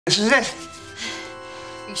This is it.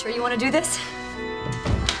 Are you sure you want to do this?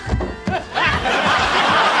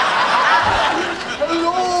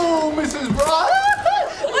 Hello, Mrs. Ross.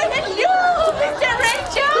 Hello, Mr.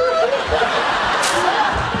 Rachel.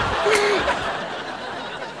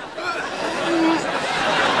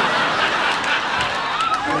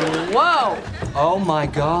 Whoa. Oh, my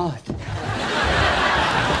God.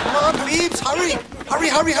 Come on, Phoebes, hurry.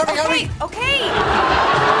 Hurry. Okay.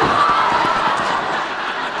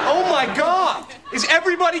 Oh, my God. Is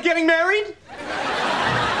everybody getting married?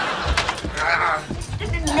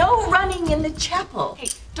 No running in the chapel. Hey,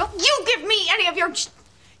 don't you give me any of your...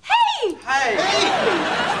 Hey! Hey.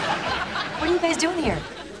 What are you guys doing here?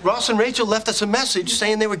 Ross and Rachel left us a message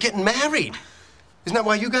saying they were getting married. Isn't that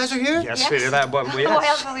why you guys are here? Yes. That, but yes. Why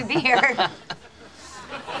else would we be here?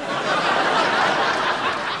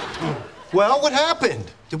 Well, what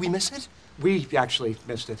happened? Did we miss it? We actually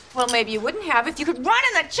missed it. Well, maybe you wouldn't have if you could run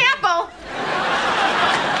in the chapel.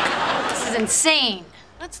 This is insane.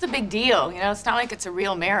 What's the big deal? You know, it's not like it's a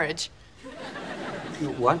real marriage.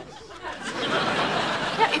 What?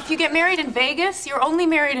 Yeah, if you get married in Vegas, you're only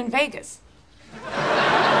married in Vegas.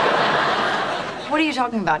 What are you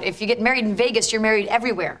talking about? If you get married in Vegas, you're married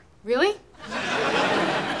everywhere. Really?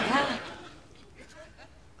 Yeah.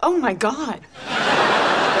 Oh, my God.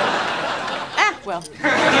 Well.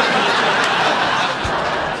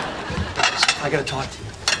 I gotta talk to you.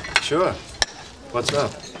 Sure. What's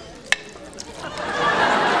up?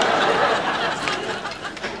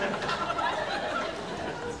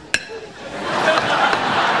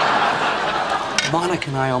 Monica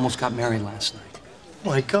and I almost got married last night. Oh,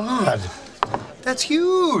 my God. That's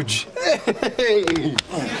huge. Hey.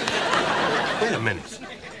 Wait a minute.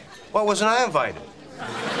 Why wasn't I invited?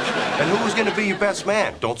 And who was going to be your best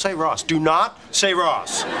man? Don't say Ross. Do not say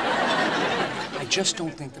Ross. I just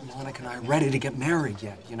don't think that Monica and I are ready to get married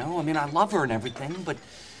yet, you know? I mean, I love her and everything, but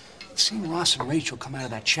seeing Ross and Rachel come out of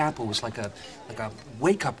that chapel was like a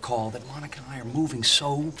wake-up call that Monica and I are moving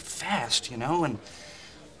so fast, you know? And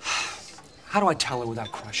how do I tell her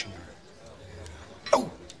without crushing her? Oh!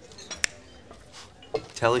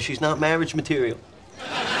 Tell her she's not marriage material.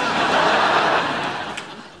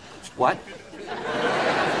 What?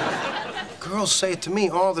 Girls say it to me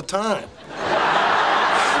all the time.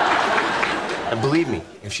 And believe me,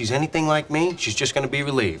 if she's anything like me, she's just gonna be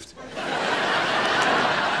relieved.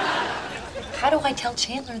 How do I tell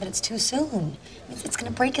Chandler that it's too soon? It's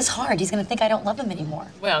gonna break his heart. He's gonna think I don't love him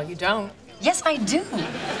anymore. Well, you don't. Yes, I do.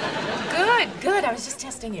 Good. I was just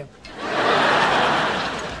testing you.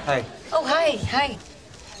 Hey. Oh, hi.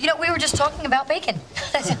 You know, we were just talking about bacon.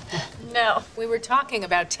 No, we were talking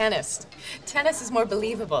about tennis. Tennis is more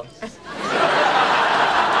believable.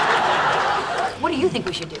 What do you think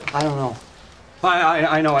we should do? I don't know.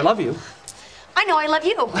 I know I love you. I know I love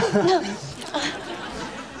you.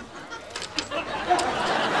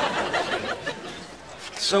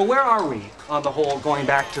 So where are we on the whole going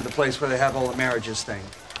back to the place where they have all the marriages thing?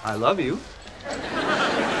 I love you.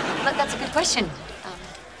 That's a good question.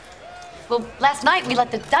 Well, last night we let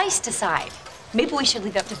the dice decide. Maybe we should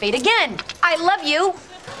leave it up to fate again. I love you.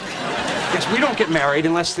 Yes, we don't get married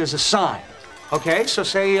unless there's a sign. Okay, so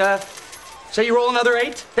say you roll another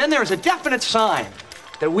 8, then there's a definite sign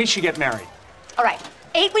that we should get married. All right,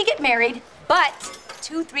 8 we get married, but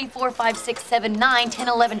 2, 3, 4, 5, 6, 7, 9, 10,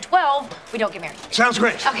 11, 12, we don't get married. Sounds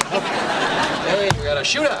great. Okay. Hey, we got a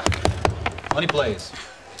shooter. Money plays.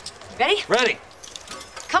 Ready? Ready.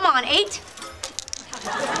 Come on, 8.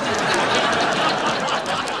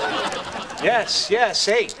 Yes,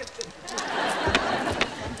 8.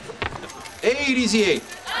 8, easy 8.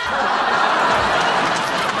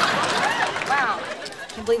 Wow.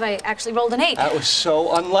 Can't believe I actually rolled an 8. That was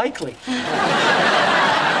so unlikely.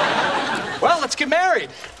 Well, let's get married,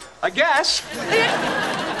 I guess.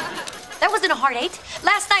 That wasn't a hard 8.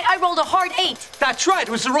 Last night I rolled a hard 8. That's right,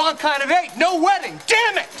 it was the wrong kind of 8. No wedding,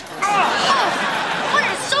 damn it! What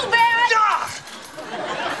is so bad?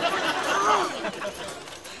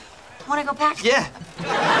 Want to go back? Yeah.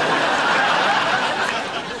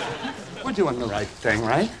 We're doing the right thing,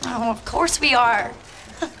 right? Oh, of course we are.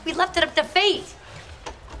 We left it up to fate.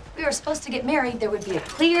 We were supposed to get married. There would be a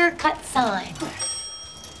clear-cut sign.